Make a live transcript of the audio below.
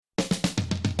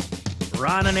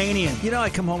Ron Ananian. You know,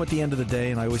 I come home at the end of the day,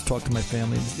 and I always talk to my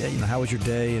family. You know, how was your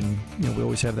day? And we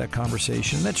always have that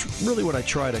conversation. And that's really what I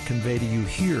try to convey to you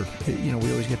here. We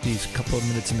always get these couple of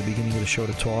minutes in the beginning of the show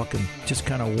to talk and just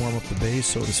kind of warm up the base,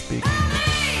 so to speak.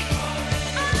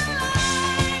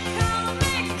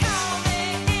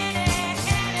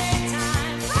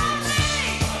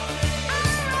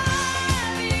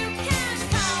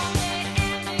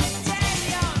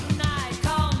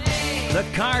 The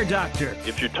Car Doctor.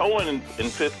 If you're towing in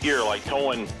fifth gear, like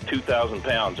towing 2,000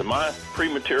 pounds, am I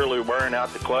prematurely wearing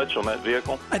out the clutch on that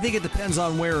vehicle? I think it depends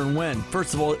on where and when.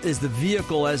 First of all, is the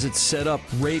vehicle as it's set up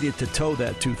rated to tow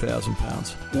that 2,000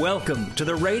 pounds? Welcome to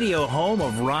the radio home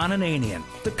of Ron Ananian,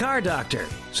 the Car Doctor.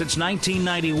 Since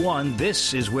 1991,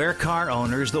 this is where car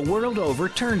owners the world over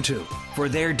turn to for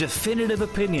their definitive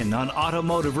opinion on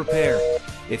automotive repair.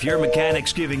 If your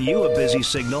mechanic's giving you a busy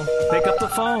signal, pick up the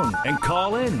phone and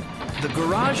call in. The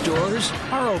garage doors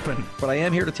are open. But I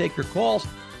am here to take your calls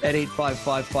at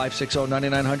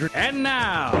 855-560-9900. And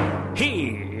now,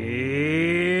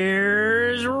 here's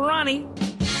Ronnie.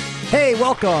 Hey,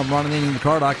 welcome. Ron Ananian, the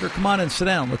Car Doctor. Come on and sit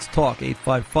down. Let's talk.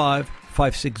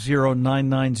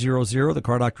 855-560-9900. The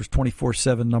Car Doctor's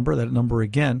 24/7 number. That number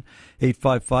again,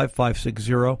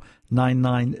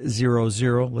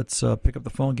 855-560-9900. Let's pick up the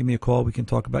phone. Give me a call. We can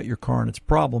talk about your car and its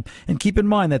problem. And keep in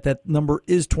mind that that number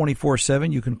is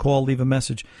 24/7. You can call, leave a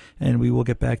message, and we will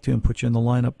get back to you and put you in the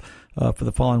lineup for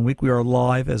the following week. We are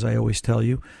live, as I always tell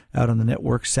you, out on the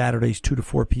network, Saturdays 2 to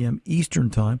 4 p.m. Eastern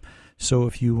Time. So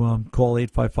if you call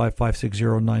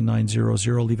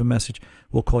 855-560-9900, leave a message,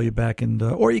 we'll call you back. And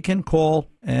or you can call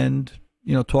and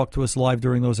talk to us live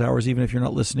during those hours, even if you're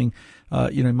not listening.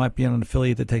 You might be on an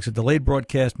affiliate that takes a delayed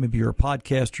broadcast. Maybe you're a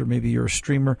podcaster. Maybe you're a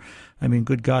streamer. I mean,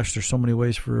 good gosh, there's so many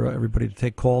ways for everybody to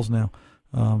take calls now,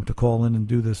 to call in and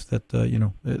do this. That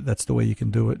that's the way you can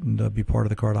do it and be part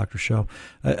of the Car Doctor Show,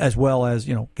 as well as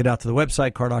get out to the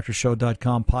website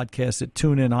cardoctorshow.com, podcast at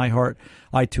TuneIn, iHeart,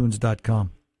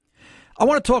 iTunes.com. I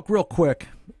want to talk real quick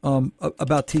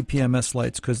about TPMS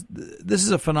lights, because this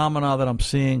is a phenomenon that I'm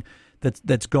seeing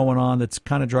that's going on that's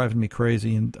kind of driving me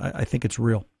crazy, and I think it's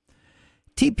real.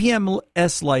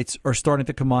 TPMS lights are starting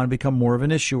to come on and become more of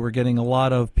an issue. We're getting a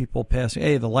lot of people passing,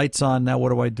 hey, the light's on, now what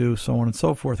do I do, so on and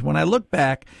so forth. When I look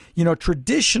back,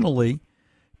 traditionally,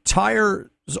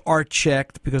 tires are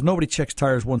checked, because nobody checks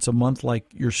tires once a month like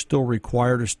you're still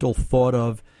required or still thought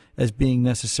of as being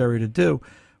necessary to do.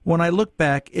 When I look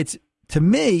back, to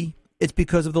me, it's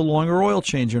because of the longer oil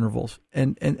change intervals,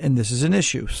 and this is an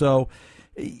issue. So,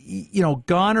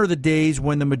 gone are the days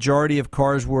when the majority of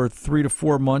cars were 3 to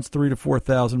 4 months, 3,000 to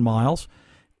 4,000 miles,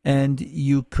 and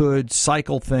you could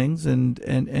cycle things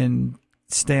and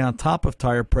stay on top of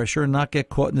tire pressure and not get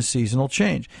caught in the seasonal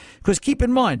change. Because keep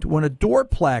in mind, when a door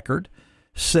placard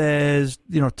says,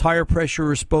 tire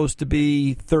pressure is supposed to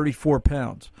be 34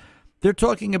 pounds, they're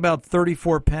talking about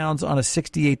 34 pounds on a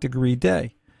 68-degree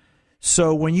day.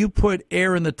 So when you put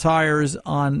air in the tires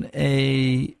on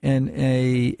an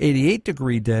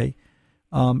 88-degree day,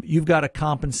 you've got to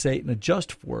compensate and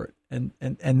adjust for it,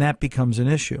 and that becomes an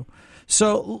issue.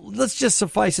 So let's just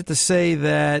suffice it to say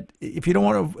that if you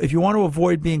want to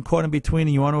avoid being caught in between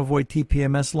and you want to avoid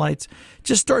TPMS lights,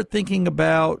 just start thinking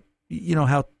about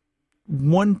how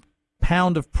 1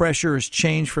 pound of pressure is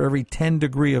changed for every 10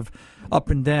 degree of up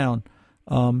and down.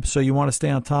 So you want to stay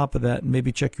on top of that and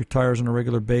maybe check your tires on a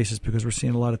regular basis, because we're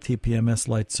seeing a lot of TPMS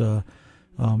lights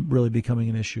really becoming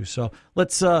an issue. So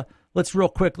let's real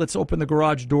quick, let's open the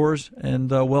garage doors and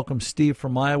welcome Steve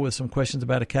from Iowa with some questions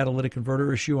about a catalytic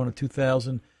converter issue on a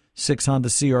 2006 Honda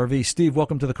CR-V. Steve,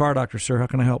 welcome to the Car Doctor, sir. How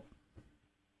can I help?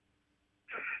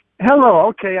 Hello.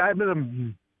 Okay, I've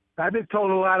been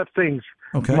told a lot of things.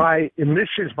 Okay. My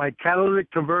emissions, my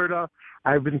catalytic converter,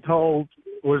 I've been told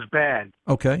was bad.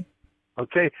 Okay.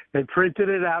 Okay, they printed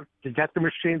it out. They got the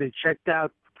machine. They checked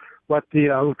out what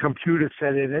the computer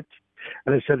said in it,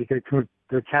 and they said the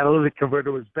catalytic converter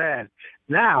was bad.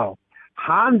 Now,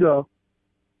 Honda,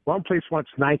 one place wants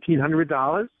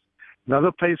 $1,900,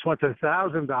 another place wants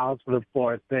 $1,000 for the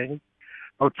poor thing.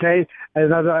 Okay,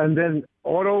 and then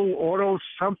auto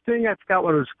something, I forgot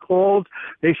what it was called.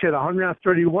 They said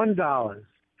 $131.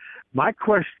 My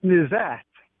question is that.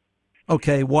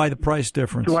 Okay, why the price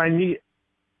difference? Do I need?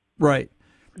 Right.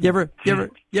 You ever?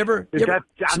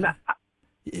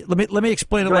 Let me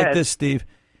explain it like this, Steve.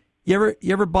 You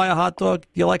ever buy a hot dog? Do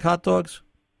you like hot dogs?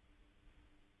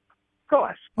 Of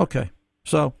course. Okay.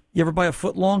 So you ever buy a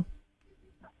foot long?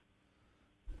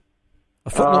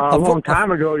 A long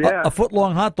time ago, yeah. A foot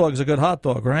long hot dog is a good hot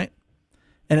dog, right?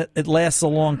 And it lasts a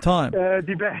long time.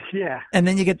 Yeah. And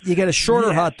then you get a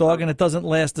shorter hot dog, and it doesn't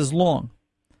last as long.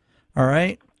 All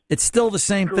right. It's still the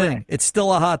same thing. It's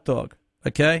still a hot dog,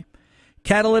 okay?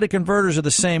 Catalytic converters are the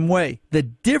same way. The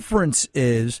difference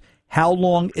is how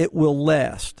long it will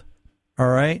last, all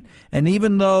right? And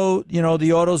even though, the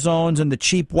AutoZones and the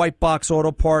cheap white box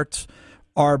auto parts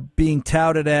are being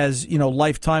touted as,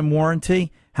 lifetime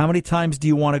warranty, how many times do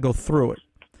you want to go through it?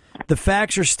 The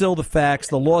facts are still the facts.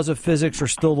 The laws of physics are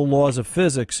still the laws of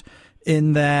physics,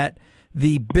 in that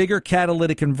the bigger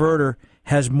catalytic converter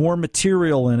has more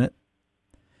material in it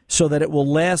so that it will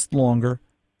last longer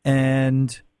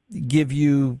and give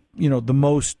you, the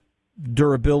most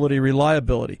durability,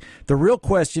 reliability. The real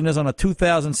question is, on a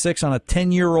 2006, on a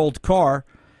 10-year-old car,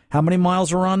 how many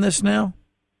miles are on this now?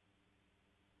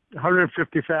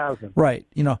 150,000. Right.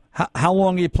 How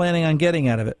long are you planning on getting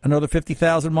out of it? Another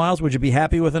 50,000 miles? Would you be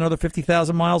happy with another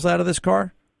 50,000 miles out of this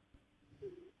car?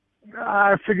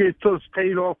 I figure until it's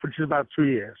paid off, which is about 2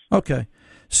 years. Okay.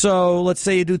 So let's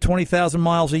say you do 20,000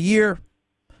 miles a year,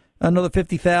 another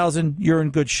 50,000, you're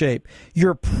in good shape.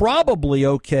 You're probably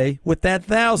okay with that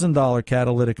 $1,000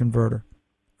 catalytic converter.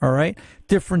 All right?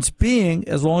 Difference being,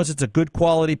 as long as it's a good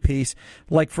quality piece,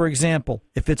 like, for example,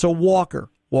 if it's a Walker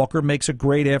makes a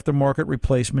great aftermarket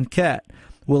replacement cat.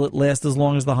 Will it last as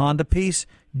long as the Honda piece?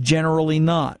 Generally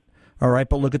not. All right,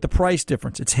 but look at the price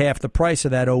difference. It's half the price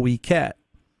of that OE cat.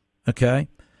 Okay?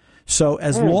 So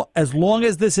as long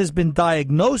as this has been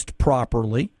diagnosed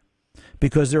properly,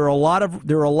 because there are a lot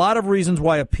of reasons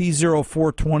why a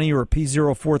P0420 or a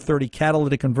P0430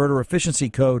 catalytic converter efficiency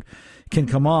code can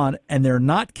come on, and they're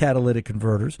not catalytic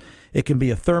converters. It can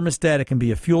be a thermostat, it can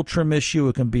be a fuel trim issue,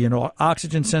 it can be an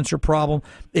oxygen sensor problem,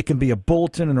 it can be a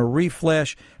bulletin and a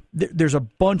reflash. There's a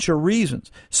bunch of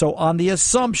reasons. So on the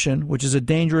assumption, which is a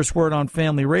dangerous word on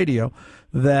family radio,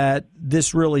 that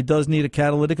this really does need a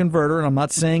catalytic converter, and I'm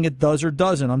not saying it does or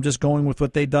doesn't, I'm just going with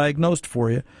what they diagnosed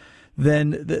for you,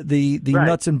 then the right.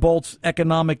 Nuts and bolts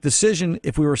economic decision,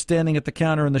 if we were standing at the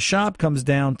counter in the shop, comes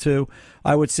down to,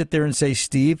 I would sit there and say,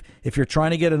 Steve, if you're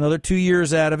trying to get another 2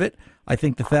 years out of it, I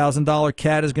think the $1,000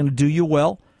 cat is going to do you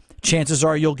well. Chances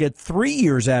are you'll get 3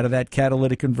 years out of that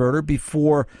catalytic converter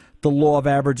before the law of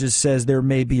averages says there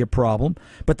may be a problem.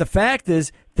 But the fact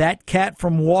is, that cat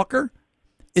from Walker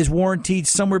is warranted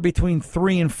somewhere between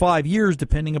 3 and 5 years,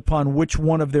 depending upon which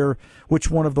one of the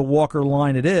Walker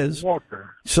line it is.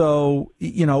 Walker. So,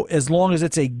 as long as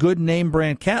it's a good name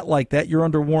brand cat like that, you're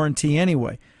under warranty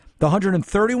anyway. The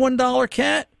 $131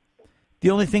 cat, the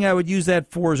only thing I would use that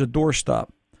for is a doorstop.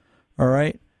 All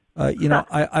right.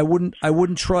 I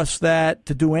wouldn't trust that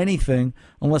to do anything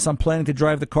unless I'm planning to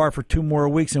drive the car for 2 more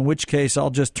weeks, in which case I'll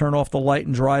just turn off the light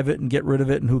and drive it and get rid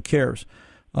of it, and who cares?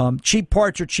 Cheap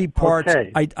parts are cheap parts.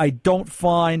 Okay. I don't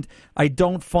find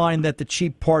that the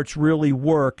cheap parts really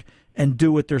work and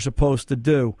do what they're supposed to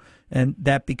do, and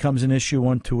that becomes an issue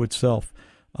unto itself.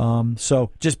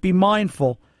 So just be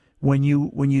mindful when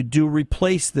you do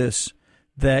replace this,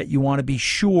 that you want to be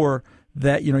sure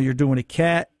that you're doing a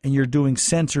cat and you're doing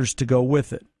sensors to go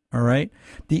with it. All right.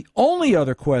 The only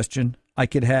other question I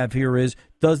could have here is,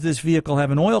 does this vehicle have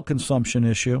an oil consumption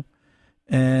issue?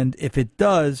 And if it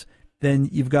does, then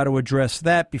you've got to address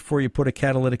that before you put a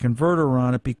catalytic converter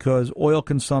on it, because oil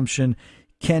consumption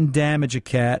can damage a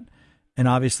cat and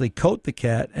obviously coat the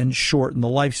cat and shorten the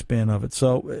lifespan of it.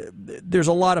 So there's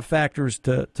a lot of factors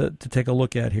to take a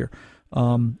look at here.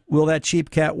 Will that cheap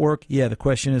cat work? Yeah, the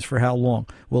question is for how long.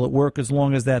 Will it work as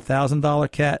long as that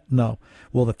 $1,000 cat? No.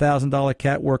 Will the $1,000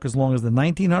 cat work as long as the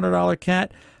 $1,900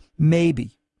 cat?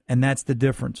 Maybe, and that's the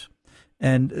difference.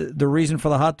 And the reason for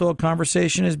the hot dog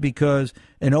conversation is because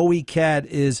an OE cat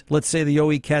is, let's say the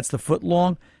OE cat's the foot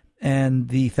long, and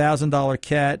the $1,000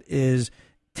 cat is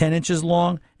 10 inches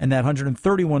long, and that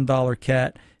 $131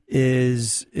 cat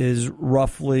is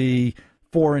roughly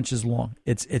 4 inches long.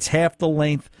 It's half the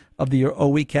length of the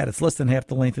OE cat. It's less than half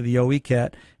the length of the OE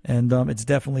cat, and it's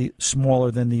definitely smaller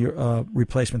than the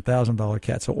replacement $1,000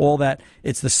 cat. So all that,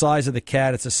 it's the size of the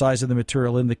cat, it's the size of the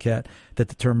material in the cat that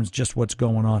determines just what's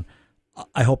going on.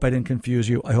 I hope I didn't confuse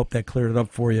you. I hope that cleared it up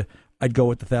for you. I'd go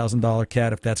with the $1,000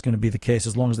 cat if that's going to be the case,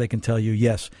 as long as they can tell you,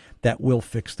 yes, that will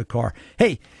fix the car.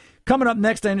 Hey, coming up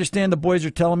next, I understand the boys are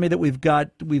telling me that we've got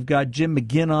Jim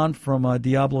McGinn on from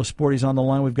Diablo Sport. He's on the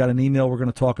line. We've got an email we're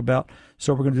going to talk about.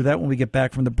 So we're going to do that when we get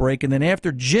back from the break. And then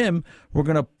after Jim, we're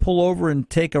going to pull over and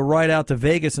take a ride out to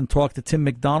Vegas and talk to Tim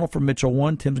McDonald from Mitchell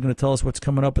One. Tim's going to tell us what's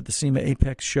coming up at the SEMA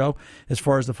Apex show as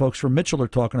far as the folks from Mitchell are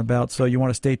talking about. So you want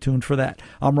to stay tuned for that.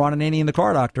 I'm Ron Ananian, the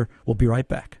Car Doctor. We'll be right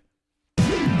back.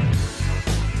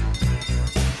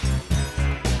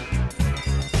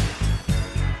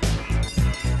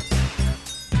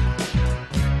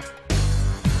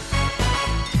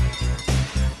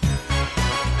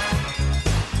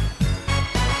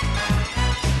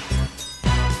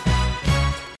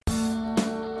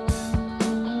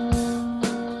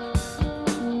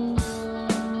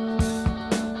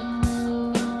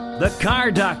 The Car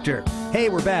Doctor. Hey,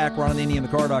 we're back. Ron Ananian, the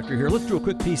Car Doctor here. Let's do a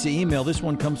quick piece of email. This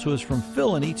one comes to us from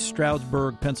Phil in East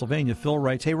Stroudsburg, Pennsylvania. Phil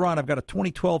writes, hey, Ron, I've got a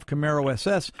 2012 Camaro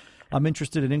SS. I'm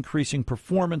interested in increasing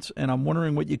performance, and I'm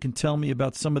wondering what you can tell me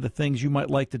about some of the things you might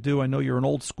like to do. I know you're an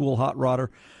old-school hot rodder,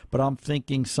 but I'm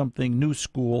thinking something new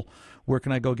school. Where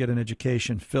can I go get an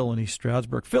education? Phil in East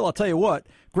Stroudsburg. Phil, I'll tell you what,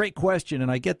 great question,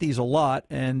 and I get these a lot,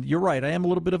 and you're right. I am a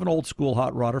little bit of an old-school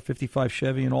hot rodder, 55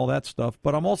 Chevy and all that stuff,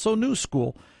 but I'm also new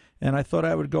school. And I thought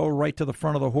I would go right to the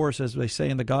front of the horse. As they say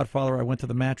in The Godfather, I went to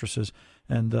the mattresses,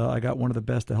 and I got one of the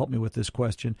best to help me with this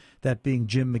question, that being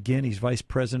Jim McGinn. He's Vice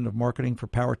President of Marketing for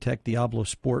PowerTech Diablo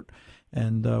Sport,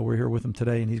 and we're here with him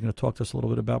today, and he's going to talk to us a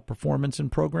little bit about performance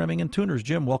and programming and tuners.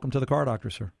 Jim, welcome to the Car Doctor,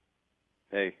 sir.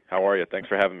 Hey, how are you? Thanks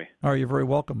for having me. All right, you're very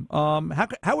welcome.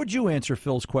 How would you answer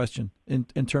Phil's question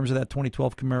in terms of that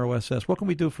 2012 Camaro SS? What can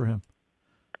we do for him?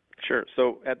 Sure.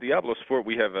 So at Diablo Sport,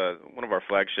 we have one of our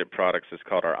flagship products is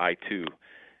called our i2.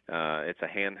 It's a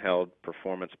handheld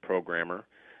performance programmer,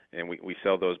 and we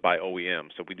sell those by OEM.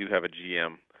 So we do have a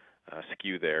GM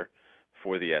SKU there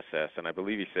for the SS, and I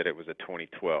believe you said it was a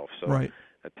 2012. So right.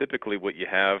 Typically what you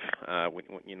have,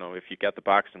 if you got the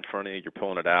box in front of you, you're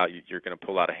pulling it out, you're going to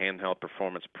pull out a handheld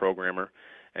performance programmer,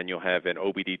 and you'll have an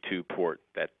OBD2 port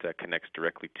that connects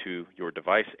directly to your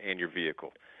device and your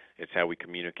vehicle. It's how we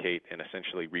communicate and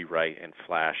essentially rewrite and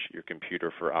flash your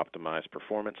computer for optimized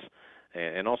performance,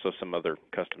 and also some other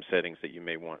custom settings that you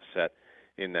may want set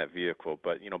in that vehicle.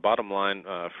 But bottom line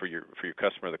for your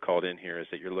customer that called in here is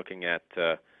that you're looking at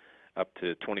up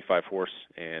to 25 horse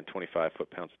and 25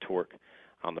 foot-pounds of torque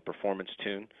on the performance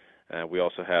tune. We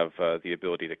also have the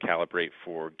ability to calibrate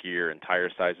for gear and tire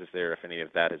sizes there if any of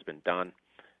that has been done.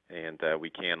 And we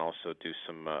can also do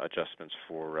some adjustments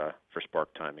for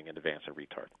spark timing and advance and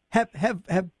retard.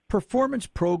 Have performance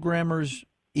programmers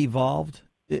evolved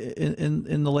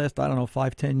in the last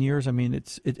 5-10 years? I mean,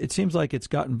 it seems like it's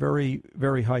gotten very,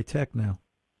 very high tech now.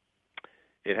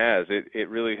 It has. It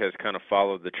really has kind of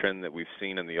followed the trend that we've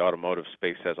seen in the automotive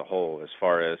space as a whole. As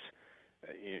far as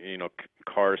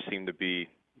cars seem to be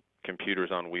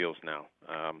computers on wheels now.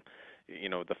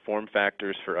 The form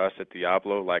factors for us at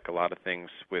Diablo, like a lot of things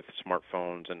with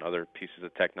smartphones and other pieces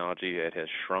of technology, it has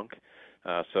shrunk.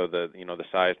 So the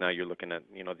size now you're looking at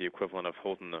the equivalent of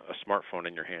holding a smartphone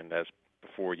in your hand, as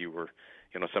before you were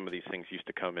some of these things used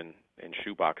to come in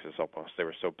shoe boxes almost. They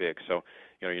were so big. So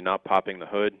you're not popping the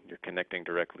hood, you're connecting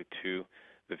directly to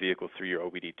the vehicle through your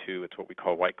OBD2. It's what we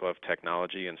call white glove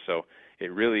technology, and so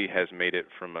it really has made it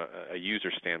from a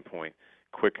user standpoint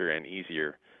quicker and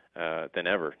easier than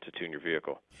ever to tune your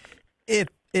vehicle.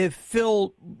 If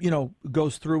Phil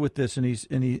goes through with this and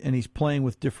he's playing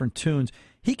with different tunes,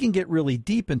 he can get really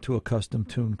deep into a custom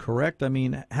tune, correct? I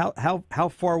mean, how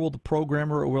far will the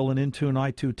programmer or will an Intune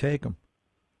i2 take him?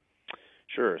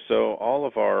 Sure. So all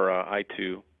of our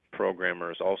i2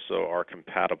 programmers also are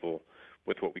compatible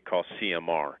with what we call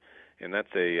CMR, and that's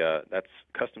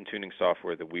custom tuning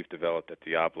software that we've developed at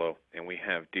Diablo, and we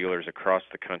have dealers across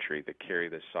the country that carry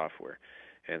this software.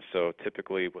 And so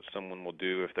typically what someone will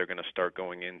do if they're going to start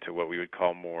going into what we would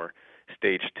call more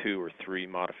stage 2 or 3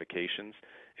 modifications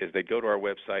is they go to our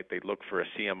website, they look for a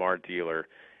CMR dealer,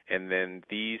 and then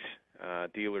these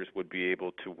dealers would be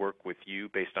able to work with you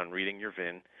based on reading your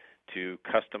VIN to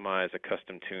customize a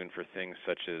custom tune for things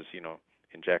such as,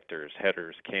 injectors,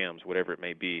 headers, cams, whatever it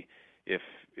may be, if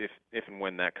and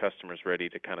when that customer is ready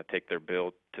to kind of take their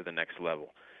build to the next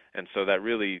level. And so that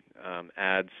really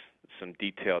adds some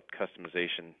detailed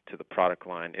customization to the product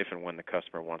line if and when the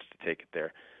customer wants to take it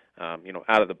there.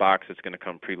 Out of the box, it's going to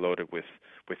come preloaded with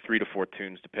 3 to 4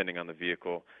 tunes depending on the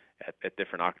vehicle at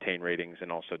different octane ratings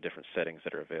and also different settings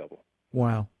that are available.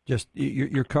 Wow. Just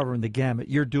you're covering the gamut.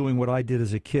 You're doing what I did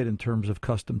as a kid in terms of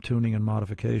custom tuning and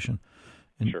modification.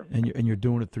 Sure. And you're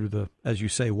doing it through the, as you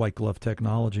say, white glove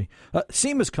technology.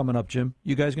 SEMA's coming up, Jim.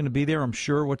 You guys going to be there, I'm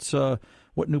sure.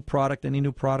 What new product, any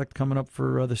new product coming up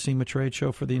for the SEMA trade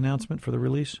show for the announcement, for the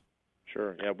release?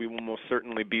 Sure. Yeah, we will most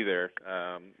certainly be there.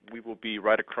 We will be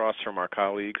right across from our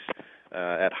colleagues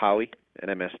at Holley at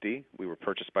MSD. We were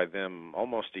purchased by them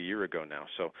almost a year ago now.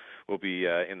 So we'll be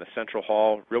in the Central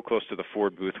Hall, real close to the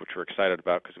Ford booth, which we're excited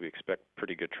about because we expect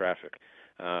pretty good traffic.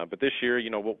 But this year, the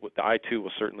i2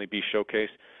 will certainly be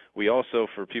showcased. We also,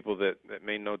 for people that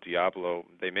may know Diablo,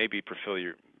 they may be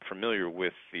familiar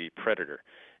with the Predator,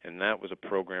 and that was a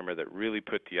programmer that really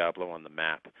put Diablo on the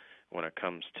map when it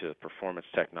comes to performance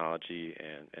technology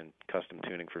and custom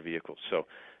tuning for vehicles. So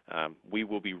we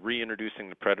will be reintroducing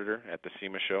the Predator at the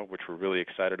SEMA show, which we're really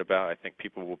excited about. I think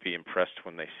people will be impressed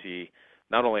when they see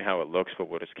not only how it looks, but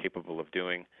what it's capable of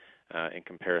doing. in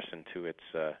comparison to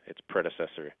its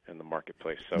predecessor in the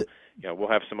marketplace. So, we'll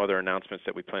have some other announcements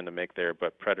that we plan to make there,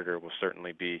 but Predator will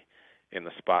certainly be in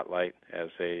the spotlight as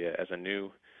a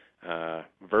new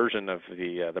version of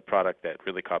the product that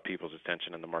really caught people's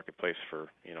attention in the marketplace for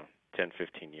 10,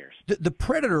 15 years. The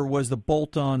Predator was the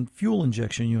bolt-on fuel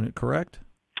injection unit, correct?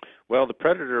 Well, the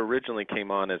Predator originally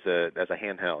came on as a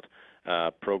handheld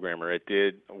programmer. It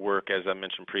did work, as I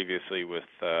mentioned previously, with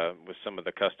some of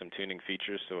the custom tuning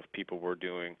features. So if people were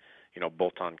doing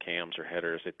bolt-on cams or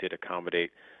headers, it did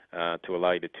accommodate to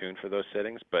allow you to tune for those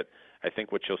settings. But I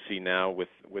think what you'll see now with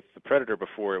the Predator,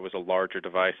 before it was a larger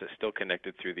device that's still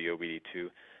connected through the OBD2.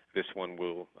 This one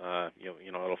will,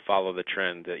 it'll follow the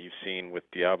trend that you've seen with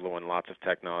Diablo and lots of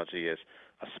technology as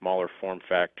a smaller form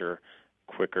factor,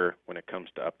 quicker when it comes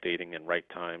to updating and write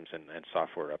times and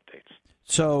software updates.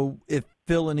 So if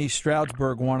Phil in East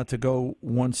Stroudsburg wanted to go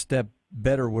one step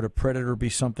better, would a Predator be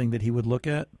something that he would look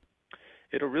at?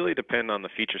 It'll really depend on the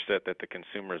feature set that the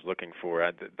consumer is looking for.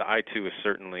 The i2 is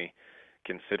certainly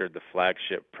considered the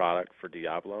flagship product for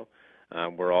Diablo.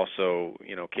 We're also,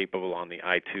 capable on the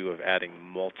i2 of adding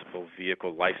multiple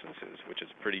vehicle licenses, which is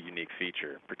a pretty unique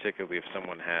feature, particularly if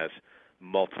someone has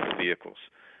multiple vehicles.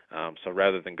 So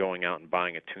rather than going out and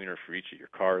buying a tuner for each of your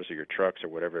cars or your trucks or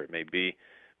whatever it may be,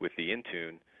 with the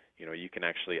Intune, you can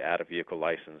actually add a vehicle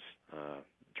license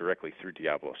directly through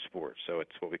Diablo Sport. So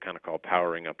it's what we kind of call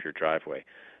powering up your driveway.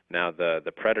 Now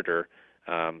the Predator,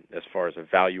 as far as a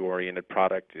value-oriented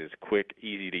product, is quick,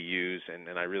 easy to use,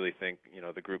 and I really think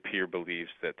the group here believes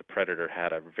that the Predator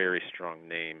had a very strong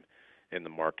name in the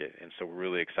market, and so we're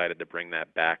really excited to bring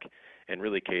that back and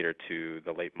really cater to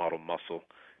the late model muscle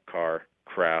car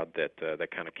crowd that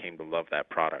kind of came to love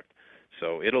that product.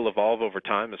 So it'll evolve over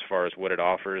time as far as what it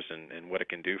offers and what it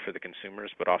can do for the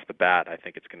consumers, but off the bat, I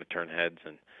think it's going to turn heads,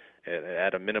 and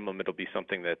at a minimum, it'll be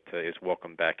something that is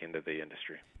welcomed back into the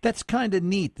industry. That's kind of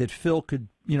neat that Phil could,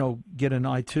 get an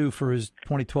i2 for his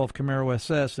 2012 Camaro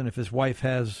SS, and if his wife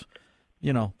has,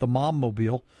 the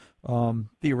Mom-mobile,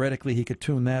 theoretically he could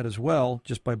tune that as well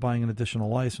just by buying an additional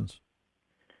license.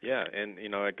 Yeah, and,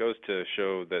 it goes to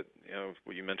show that,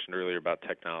 what you mentioned earlier about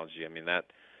technology, I mean,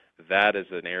 that is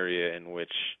an area in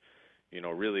which,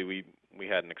 really we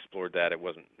hadn't explored that. It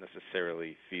wasn't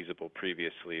necessarily feasible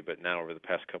previously, but now over the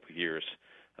past couple of years,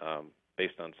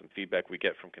 based on some feedback we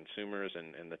get from consumers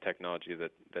and the technology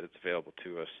that it's available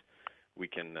to us, we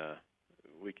can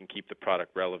keep the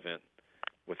product relevant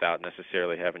without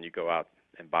necessarily having you go out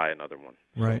and buy another one.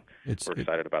 Right. So we're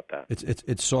excited about that.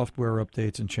 It's software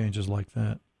updates and changes like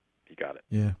that. You got it.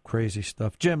 Yeah, crazy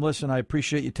stuff. Jim, listen, I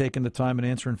appreciate you taking the time and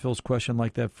answering Phil's question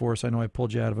like that for us. I know I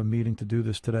pulled you out of a meeting to do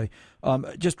this today.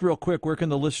 Just real quick, where can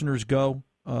the listeners go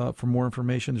for more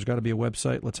information? There's got to be a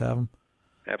website. Let's have them.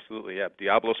 Absolutely, yeah.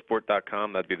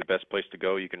 DiabloSport.com, that'd be the best place to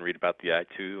go. You can read about the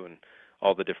i2 and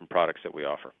all the different products that we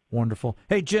offer. Wonderful.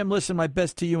 Hey, Jim, listen, my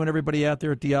best to you and everybody out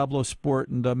there at Diablo Sport,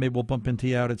 and maybe we'll bump into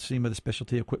you out at SEMA, the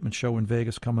Specialty Equipment Show in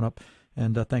Vegas coming up.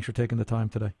 And thanks for taking the time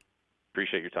today.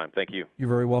 Appreciate your time. Thank you. You're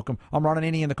very welcome. I'm Ron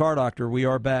Ananian, the Car Doctor. We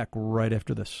are back right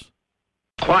after this.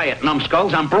 Quiet,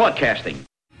 numbskulls. I'm broadcasting.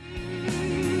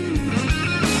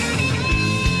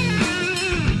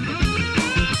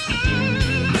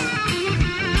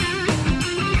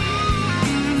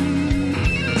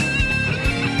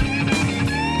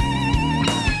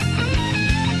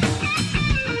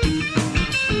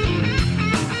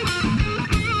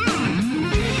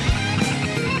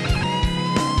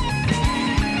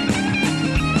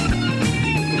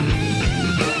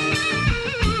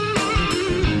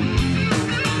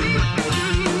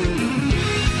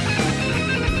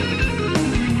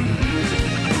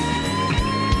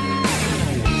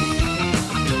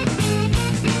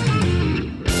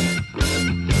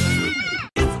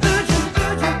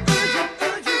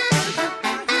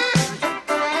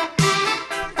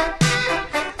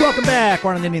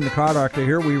 Ron Ananian, the Car Doctor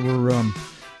here. We were,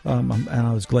 and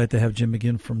I was glad to have Jim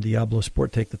again from Diablo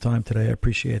Sport take the time today. I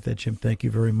appreciate that, Jim. Thank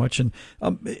you very much. And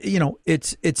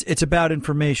it's about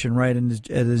information, right? And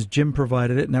as Jim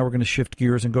provided it, now we're going to shift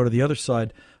gears and go to the other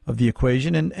side of the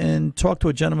equation and talk to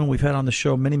a gentleman we've had on the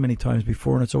show many, many times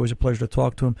before, and it's always a pleasure to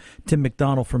talk to him, Tim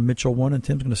McDonald from Mitchell One. And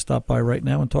Tim's going to stop by right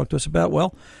now and talk to us about,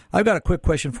 well, I've got a quick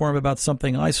question for him about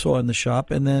something I saw in the shop,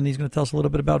 and then he's going to tell us a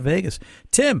little bit about Vegas.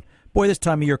 Tim, boy, this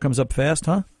time of year comes up fast,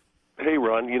 huh? Hey,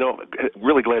 Ron,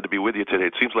 really glad to be with you today.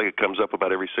 It seems like it comes up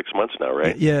about every 6 months now,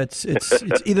 right? Yeah, it's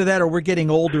either that or we're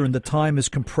getting older and the time is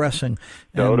compressing.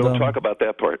 No, don't talk about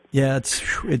that part. Yeah,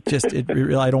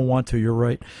 I don't want to. You're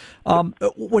right.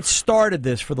 What started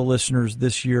this for the listeners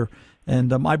this year,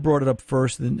 and I brought it up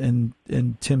first, and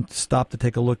Tim stopped to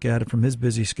take a look at it from his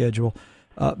busy schedule.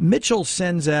 Mitchell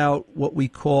sends out what we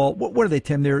call, what are they,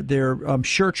 Tim? They're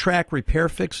SureTrack repair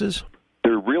fixes?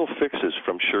 They're real fixes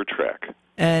from SureTrack.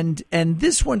 And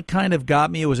this one kind of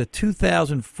got me. It was a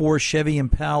 2004 Chevy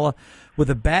Impala with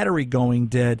a battery going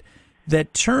dead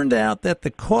that turned out that the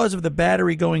cause of the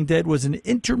battery going dead was an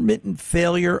intermittent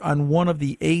failure on one of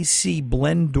the AC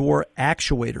blend door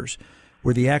actuators,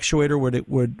 where the actuator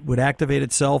would activate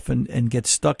itself and get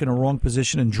stuck in a wrong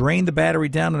position and drain the battery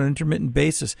down on an intermittent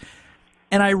basis.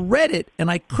 And I read it, and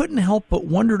I couldn't help but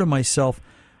wonder to myself,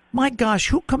 my gosh,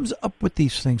 who comes up with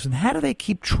these things, and how do they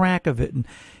keep track of it?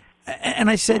 And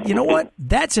I said, you know what?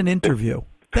 That's an interview.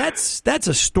 That's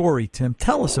a story, Tim.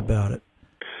 Tell us about it.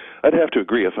 I'd have to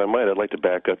agree. If I might, I'd like to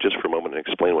back up just for a moment and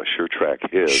explain what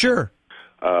SureTrack is. Sure.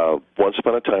 Once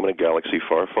upon a time in a galaxy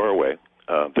far, far away,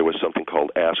 there was something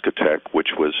called Ascotech, which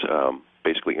was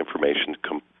basically information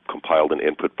compiled and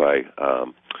input by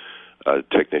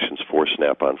technicians for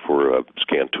Snap-on for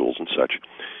scan tools and such.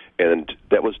 And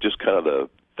that was just kind of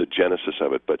the genesis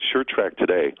of it. But SureTrack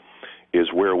today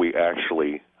is where we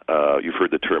actually, you've heard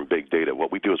the term big data.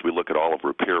 What we do is we look at all of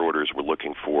repair orders. We're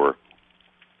looking for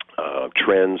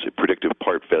trends, predictive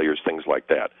part failures, things like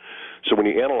that. So when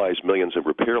you analyze millions of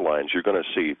repair lines, you're going to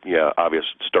see, obvious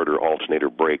starter, alternator,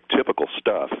 brake, typical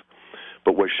stuff.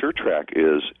 But what SureTrack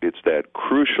is, it's that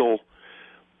crucial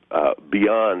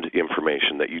beyond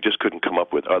information that you just couldn't come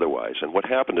up with otherwise. And what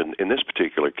happened in this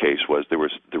particular case was there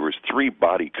was 3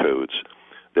 body codes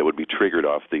that would be triggered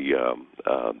off the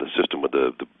system with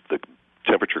the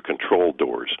temperature control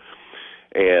doors.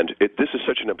 And this is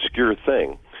such an obscure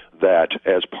thing that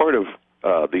as part of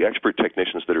the expert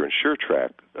technicians that are in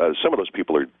SureTrack,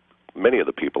 many of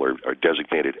the people are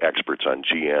designated experts on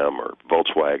GM or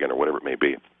Volkswagen or whatever it may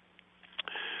be.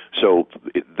 So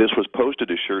this was posted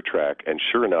to SureTrack, and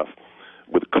sure enough,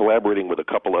 with collaborating with a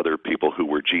couple other people who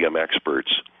were GM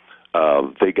experts,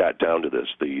 they got down to this.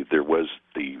 There was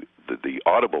the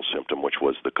audible symptom, which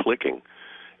was the clicking,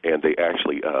 and they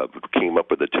actually came up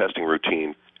with a testing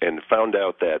routine and found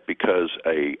out that because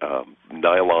a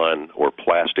nylon or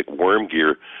plastic worm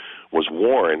gear was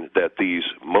worn, that these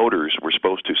motors were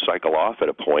supposed to cycle off at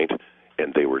a point,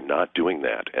 and they were not doing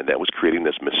that, and that was creating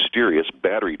this mysterious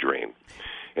battery drain.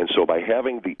 And so by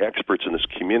having the experts in this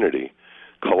community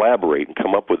collaborate and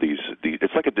come up with these,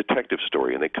 it's like a detective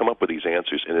story, and they come up with these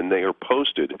answers, and then they are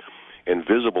posted and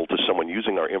visible to someone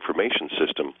using our information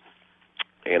system.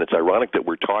 And it's ironic that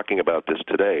we're talking about this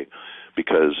today,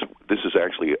 because this is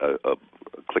actually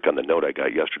click on the note I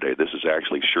got yesterday. This is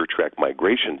actually SureTrack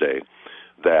Migration Day,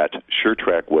 that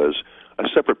SureTrack was a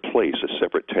separate place, a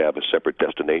separate tab, a separate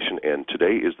destination, and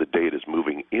today is the day it is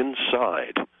moving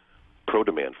inside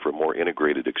ProDemand for a more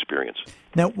integrated experience.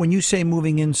 Now, when you say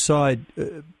moving inside,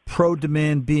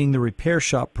 ProDemand being the repair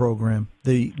shop program,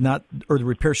 the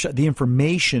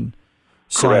information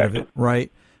side Correct. of it,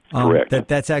 right? Correct.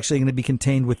 That's actually going to be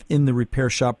contained within the repair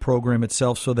shop program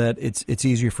itself, so that it's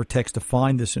easier for techs to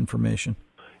find this information.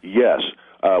 Yes.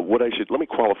 Let me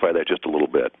qualify that just a little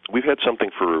bit. We've had something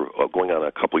for going on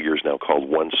a couple of years now called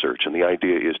OneSearch, and the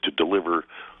idea is to deliver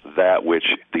that which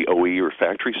the OE or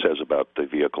factory says about the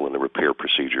vehicle and the repair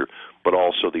procedure, but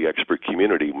also the expert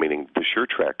community, meaning the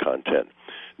SureTrack content.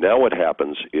 Now what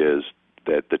happens is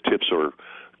that the tips or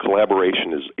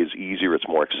collaboration is easier, it's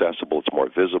more accessible, it's more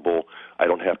visible. I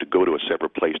don't have to go to a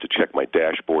separate place to check my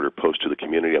dashboard or post to the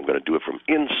community. I'm going to do it from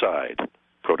inside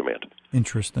ProDemand.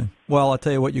 Interesting. Well, I'll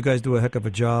tell you what, you guys do a heck of a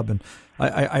job, and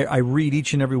I read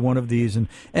each and every one of these, and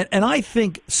I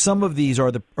think some of these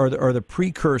are the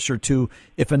precursor to,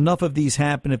 if enough of these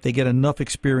happen, if they get enough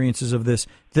experiences of this,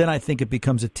 then I think it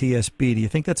becomes a TSB. Do you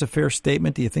think that's a fair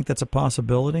statement? Do you think that's a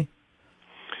possibility?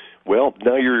 Well,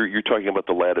 now you're talking about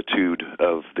the latitude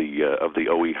of the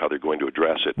OE, how they're going to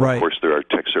address it. Right. Of course, there are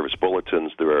tech service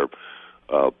bulletins, there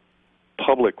are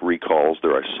public recalls,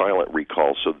 there are silent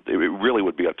recalls, so it really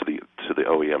would be up to the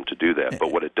OEM to do that.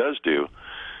 But what it does do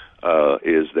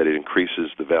is that it increases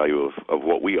the value of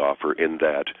what we offer, in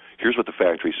that here's what the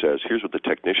factory says, here's what the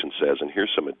technician says, and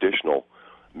here's some additional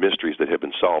mysteries that have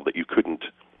been solved that you couldn't.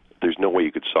 There's no way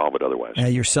you could solve it otherwise.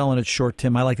 You're selling it short,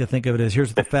 Tim. I like to think of it as, here's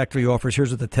what the factory offers, here's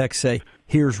what the techs say,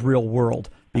 here's real world.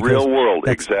 Real world,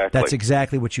 exactly. That's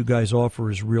exactly what you guys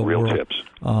offer, is real world tips.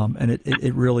 And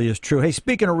it really is true. Hey,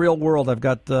 speaking of real world, I've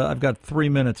got 3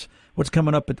 minutes. What's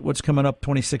coming up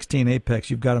 2016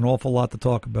 Apex? You've got an awful lot to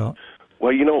talk about.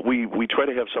 Well, we try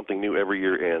to have something new every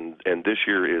year, and this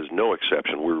year is no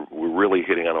exception. We're really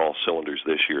hitting on all cylinders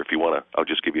this year. If you want to, I'll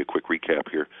just give you a quick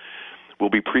recap here. We'll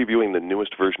be previewing the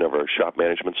newest version of our shop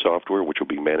management software, which will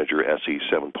be Manager SE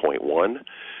 7.1,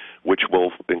 which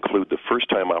will include the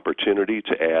first-time opportunity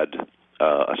to add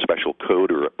a special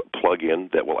code or a plug-in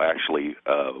that will actually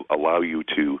allow you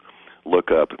to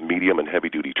look up medium and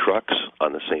heavy-duty trucks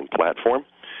on the same platform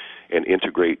and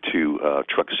integrate to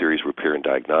Truck Series Repair and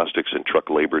Diagnostics and Truck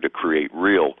Labor to create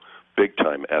real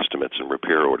big-time estimates and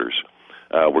repair orders.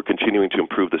 We're continuing to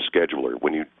improve the scheduler.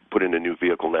 When you put in a new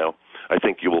vehicle now, I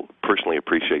think you will personally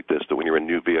appreciate this, that when you're in a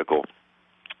new vehicle,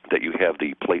 that you have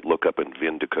the plate lookup and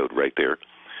VIN decode right there.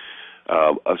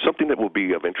 Something that will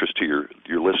be of interest to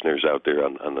your listeners out there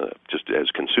on the, just as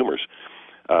consumers,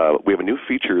 we have a new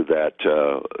feature that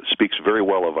speaks very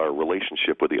well of our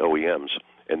relationship with the OEMs,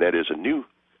 and that is a new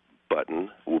button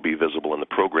will be visible in the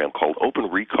program called Open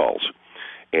Recalls.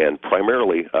 And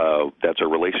primarily, that's our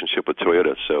relationship with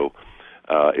Toyota. So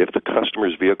if the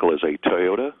customer's vehicle is a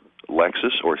Toyota,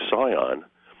 Lexus, or Scion,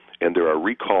 and there are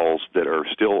recalls that are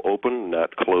still open,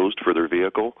 not closed for their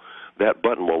vehicle, that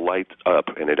button will light up,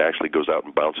 and it actually goes out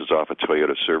and bounces off a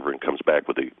Toyota server and comes back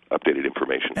with the updated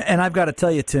information. And I've got to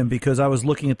tell you, Tim, because I was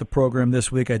looking at the program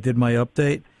this week, I did my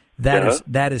update.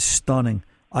 That is stunning.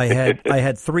 I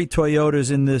had 3 Toyotas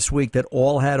in this week that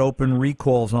all had open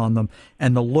recalls on them,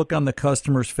 and the look on the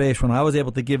customer's face when I was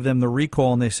able to give them the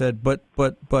recall, and they said, "But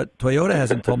Toyota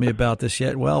hasn't told me about this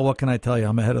yet." Well, what can I tell you?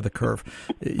 I'm ahead of the curve,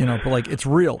 but like it's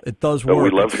real. It does work. Oh, we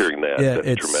love hearing that. Yeah,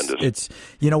 That's tremendous. It's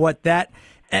you know what that,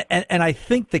 and I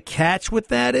think the catch with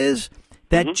that is.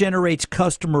 That generates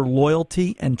customer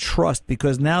loyalty and trust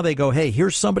because now they go, hey,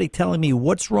 here's somebody telling me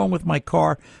what's wrong with my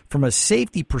car from a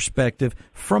safety perspective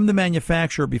from the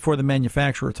manufacturer before the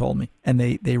manufacturer told me. And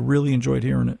they really enjoyed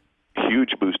hearing it.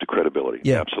 Huge boost to credibility.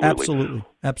 Yeah, absolutely.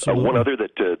 One other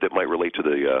that might relate to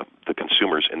the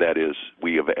consumers, and that is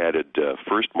we have added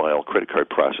first-mile credit card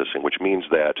processing, which means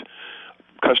that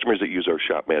customers that use our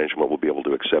shop management will be able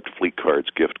to accept fleet cards,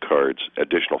 gift cards,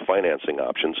 additional financing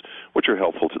options, which are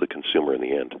helpful to the consumer in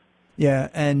the end. Yeah,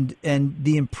 and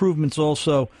the improvements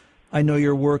also, I know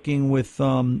you're working with the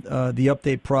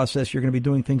update process. You're going to be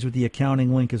doing things with the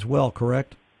accounting link as well,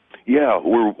 correct? Yeah,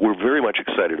 we're very much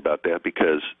excited about that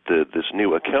because this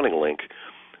new accounting link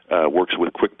works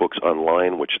with QuickBooks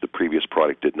Online, which the previous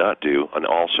product did not do, and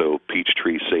also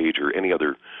Peachtree, Sage, or any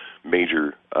other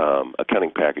major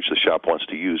accounting package the shop wants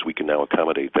to use, we can now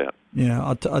accommodate that. Yeah,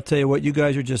 I'll tell you what, you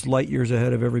guys are just light years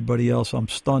ahead of everybody else. I'm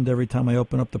stunned every time I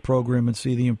open up the program and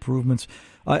see the improvements.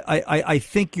 I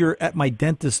think you're at my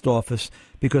dentist office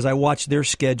because I watch their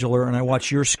scheduler and I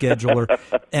watch your scheduler,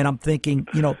 and I'm thinking,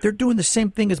 they're doing the same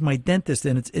thing as my dentist,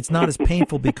 and it's not as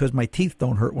painful because my teeth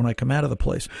don't hurt when I come out of the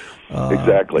place.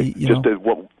 Exactly. Just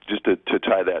to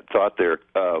tie that thought there,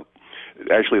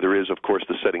 actually, there is, of course,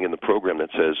 the setting in the program that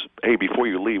says, hey, before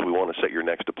you leave, we want to set your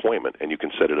next appointment, and you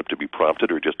can set it up to be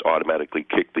prompted or just automatically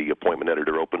kick the appointment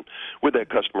editor open with that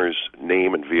customer's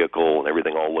name and vehicle and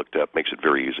everything all looked up. Makes it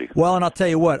very easy. Well, and I'll tell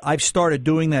you what, I've started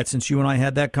doing that since you and I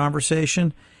had that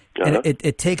conversation, and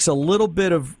it takes a little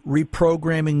bit of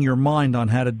reprogramming your mind on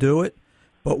how to do it,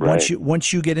 but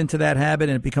once you get into that habit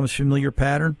and it becomes a familiar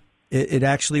pattern, it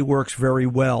actually works very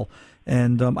well.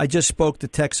 And I just spoke to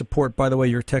tech support. By the way,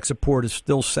 your tech support is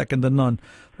still second to none.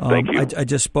 Thank you. I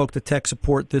just spoke to tech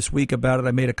support this week about it.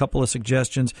 I made a couple of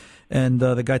suggestions, and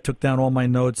the guy took down all my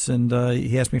notes, and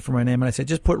he asked me for my name. And I said,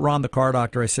 just put Ron the Car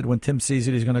Doctor. I said, when Tim sees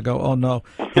it, he's going to go, oh, no,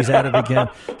 he's at it again.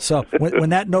 So when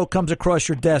that note comes across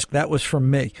your desk, that was from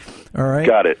me. All right?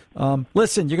 Got it.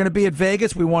 Listen, you're going to be at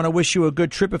Vegas. We want to wish you a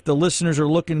good trip. If the listeners are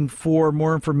looking for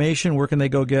more information, where can they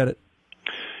go get it?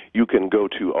 You can go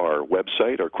to our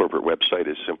website. Our corporate website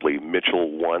is simply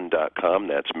Mitchell1.com.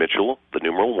 That's Mitchell, the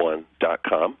numeral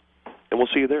 1.com, and we'll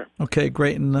see you there. Okay,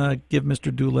 great. And give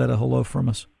Mr. Doolett a hello from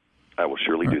us. I will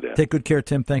surely do that. Take good care,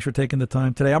 Tim. Thanks for taking the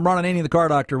time today. I'm Ron Ananian, the Car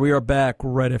Doctor. We are back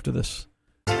right after this.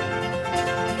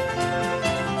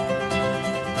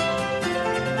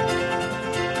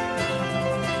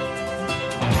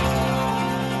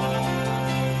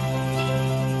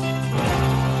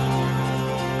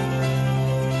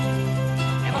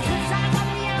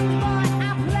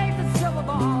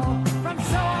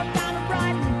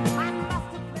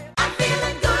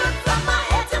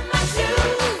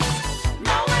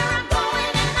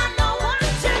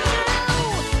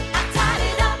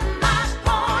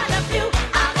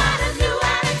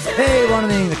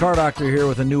 The Car Doctor here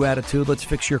with a new attitude. Let's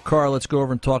fix your car. Let's go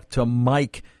over and talk to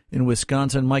Mike in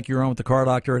Wisconsin. Mike, you're on with the Car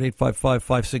Doctor at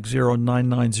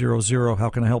 855-560-9900. How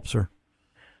can I help, sir?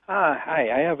 Hi,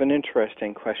 I have an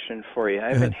interesting question for you.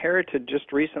 I've inherited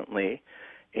just recently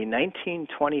a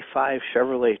 1925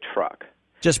 Chevrolet truck.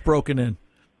 Just broken in.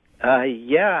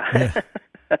 Yeah.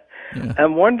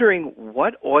 I'm wondering,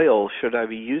 what oil should I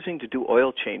be using to do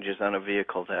oil changes on a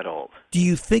vehicle that old? Do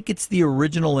you think it's the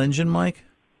original engine, Mike?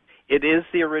 It is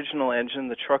the original engine.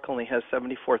 The truck only has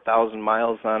 74,000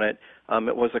 miles on it.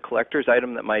 It was a collector's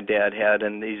item that my dad had,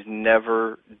 and he's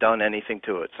never done anything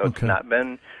to it. So It's not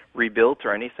been rebuilt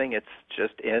or anything. It's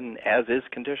just in as-is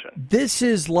condition. This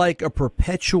is like a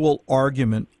perpetual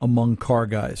argument among car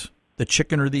guys. The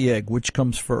chicken or the egg, which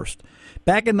comes first?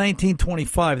 Back in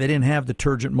 1925, they didn't have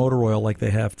detergent motor oil like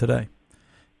they have today.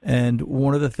 And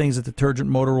one of the things that detergent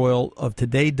motor oil of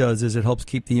today does is it helps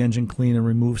keep the engine clean and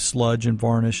remove sludge and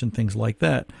varnish and things like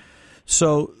that.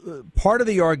 So part of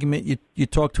the argument, you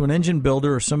talk to an engine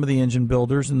builder or some of the engine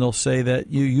builders, and they'll say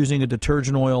that you using a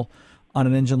detergent oil on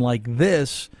an engine like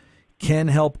this can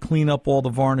help clean up all the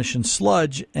varnish and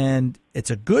sludge, and it's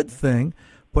a good thing,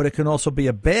 but it can also be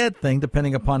a bad thing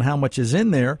depending upon how much is in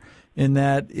there, in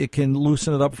that it can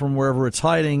loosen it up from wherever it's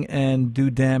hiding and do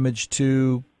damage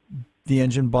to the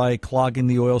engine by clogging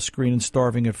the oil screen and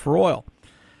starving it for oil.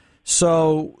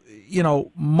 So,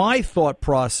 my thought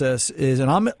process is,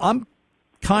 and I'm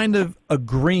kind of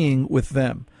agreeing with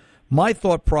them. My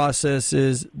thought process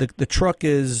is the truck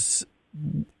is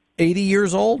 80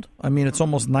 years old. I mean, it's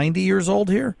almost 90 years old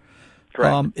here.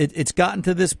 Correct. It's gotten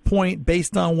to this point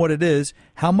based on what it is.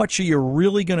 How much are you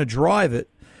really going to drive it?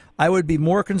 I would be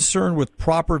more concerned with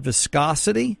proper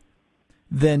viscosity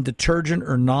than detergent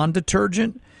or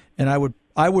non-detergent. And I would,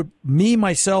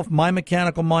 my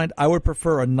mechanical mind, I would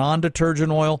prefer a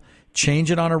non-detergent oil,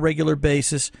 change it on a regular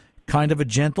basis, kind of a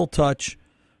gentle touch.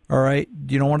 All right.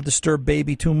 You don't want to disturb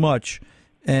baby too much.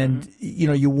 And,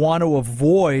 you want to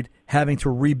avoid having to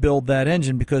rebuild that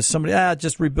engine because somebody,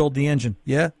 just rebuild the engine.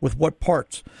 Yeah. With what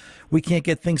parts? We can't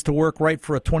get things to work right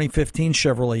for a 2015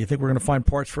 Chevrolet. You think we're going to find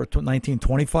parts for a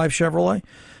 1925 Chevrolet?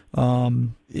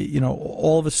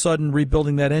 All of a sudden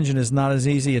rebuilding that engine is not as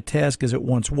easy a task as it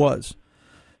once was.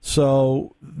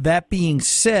 So that being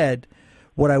said,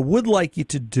 what I would like you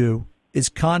to do is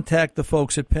contact the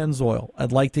folks at Pennzoil.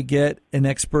 I'd like to get an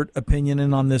expert opinion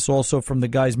in on this also from the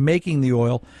guys making the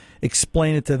oil,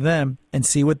 explain it to them, and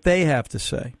see what they have to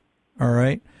say. All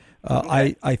right?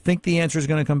 I think the answer is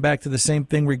going to come back to the same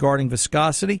thing regarding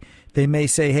viscosity. They may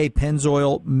say, hey,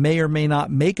 Pennzoil may or may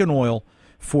not make an oil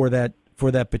for that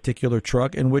particular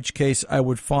truck, in which case I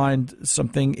would find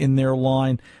something in their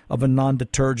line of a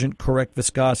non-detergent correct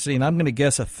viscosity. And I'm going to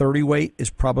guess a 30 weight is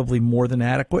probably more than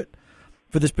adequate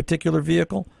for this particular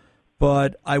vehicle.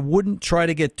 But I wouldn't try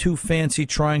to get too fancy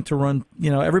trying to run,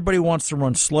 everybody wants to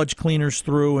run sludge cleaners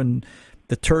through and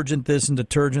detergent this and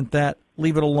detergent that.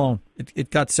 Leave it alone.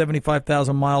 It got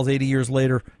 75,000 miles 80 years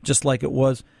later, just like it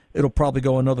was. It'll probably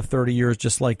go another 30 years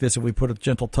just like this if we put a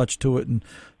gentle touch to it and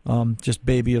just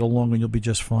baby it along, and you'll be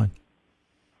just fine.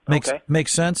 Makes sense?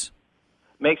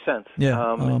 Makes sense.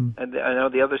 Yeah. And I know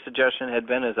the other suggestion had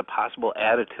been as a possible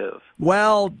additive.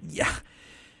 Well, yeah.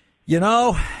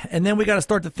 And then we got to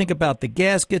start to think about the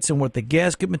gaskets and what the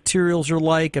gasket materials are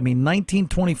like. I mean,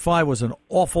 1925 was an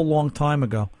awful long time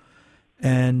ago.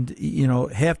 And,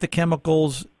 half the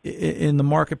chemicals in the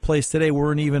marketplace today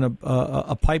weren't even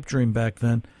a pipe dream back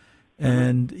then.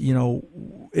 And,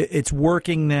 it's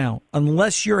working now.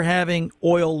 Unless you're having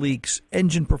oil leaks,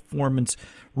 engine performance,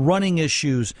 running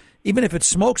issues, even if it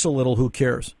smokes a little, who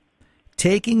cares?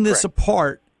 Taking this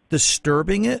apart,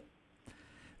 disturbing it,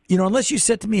 unless you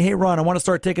said to me, hey, Ron, I want to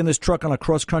start taking this truck on a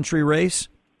cross-country race.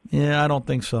 Yeah, I don't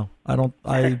think so.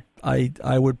 I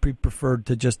would be preferred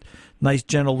to just nice,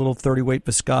 gentle little 30-weight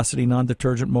viscosity,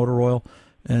 non-detergent motor oil,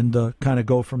 and kind of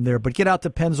go from there. But get out to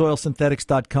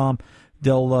PennzoilSynthetics.com.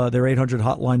 Their 800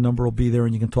 hotline number will be there,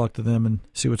 and you can talk to them and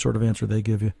see what sort of answer they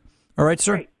give you. All right,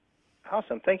 sir? Great.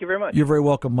 Awesome. Thank you very much. You're very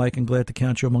welcome, Mike, and glad to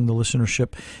count you among the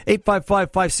listenership.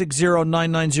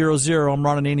 855-560-9900. I'm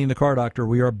Ron Ananian, the Car Doctor.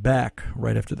 We are back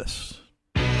right after this.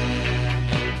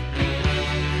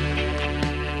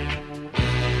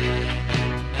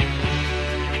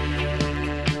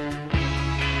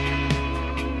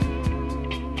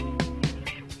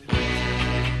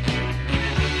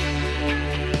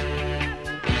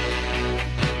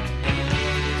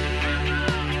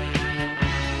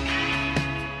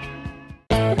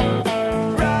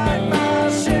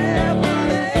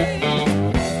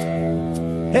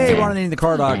 Ron Ananian, the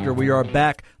Car Doctor. We are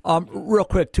back. Real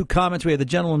quick, two comments. We had the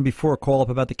gentleman before call up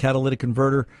about the catalytic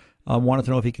converter. Wanted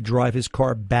to know if he could drive his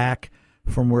car back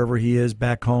from wherever he is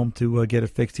back home to get it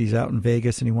fixed. He's out in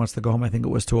Vegas and he wants to go home. I think it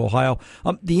was to Ohio.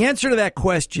 The answer to that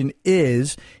question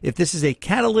is, if this is a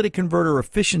catalytic converter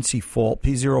efficiency fault,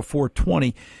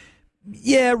 P0420,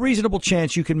 Yeah, reasonable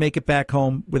chance you can make it back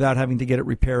home without having to get it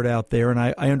repaired out there. And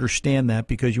I understand that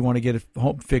because you want to get it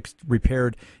home fixed,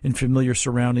 repaired in familiar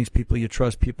surroundings, people you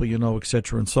trust, people you know, et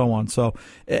cetera, and so on. So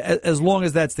as long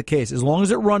as that's the case, as long as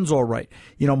it runs all right.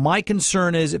 My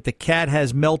concern is if the cat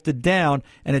has melted down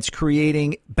and it's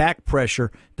creating back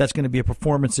pressure, that's going to be a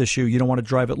performance issue. You don't want to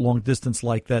drive it long distance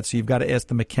like that. So you've got to ask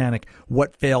the mechanic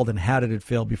what failed and how did it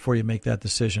fail before you make that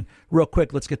decision. Real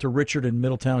quick, let's get to Richard in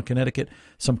Middletown, Connecticut.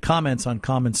 Some comments on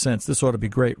common sense. This ought to be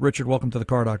great. Richard, welcome to the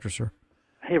Car Doctor, sir.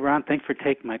 Hey, Ron, thanks for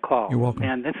taking my call. You're welcome.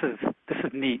 Man, this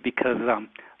is neat because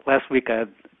last week I was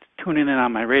tuning in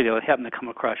on my radio. I happened to come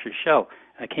across your show.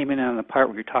 I came in on the part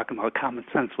where you're talking about common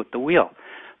sense with the wheel.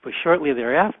 But shortly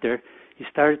thereafter, you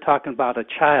started talking about a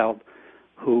child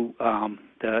who,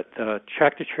 the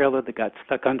tractor trailer that got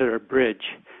stuck under a bridge.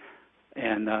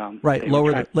 And right,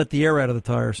 let the air out of the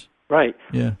tires. Right.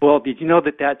 Yeah. Well, did you know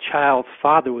that child's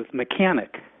father was a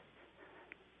mechanic?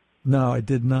 No, I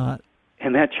did not.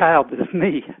 And that child is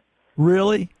me.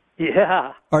 Really?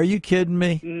 Yeah. Are you kidding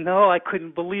me? No, I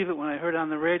couldn't believe it when I heard it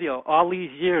on the radio. All these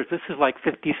years, this is like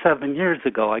 57 years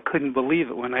ago. I couldn't believe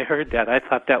it when I heard that. I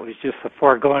thought that was just a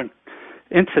foregone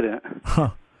incident.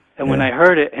 Huh. And when I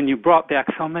heard it, and you brought back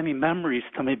so many memories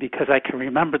to me because I can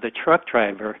remember the truck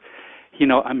driver.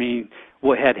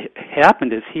 What had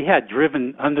happened is he had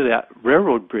driven under that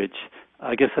railroad bridge,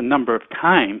 I guess, a number of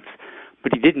times.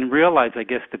 But he didn't realize, I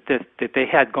guess, that they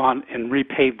had gone and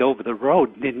repaved over the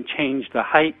road, didn't change the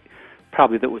height,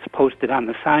 probably that was posted on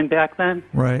the sign back then.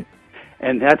 Right.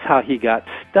 And that's how he got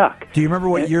stuck. Do you remember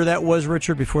what year that was,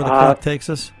 Richard, before the clock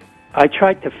takes us? I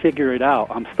tried to figure it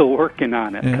out. I'm still working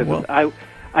on it. Because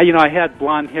I had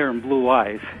blonde hair and blue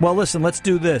eyes. Well, listen, let's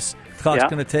do this. The clock's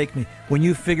going to take me. When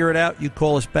you figure it out, you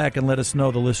call us back and let us know.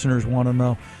 The listeners want to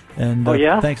know. And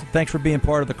thanks for being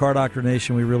part of the Car Doctor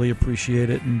Nation. We really appreciate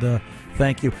it, and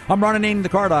thank you. I'm Ron Ananian, the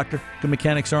Car Doctor. Good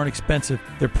mechanics aren't expensive.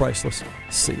 They're priceless.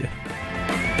 See you.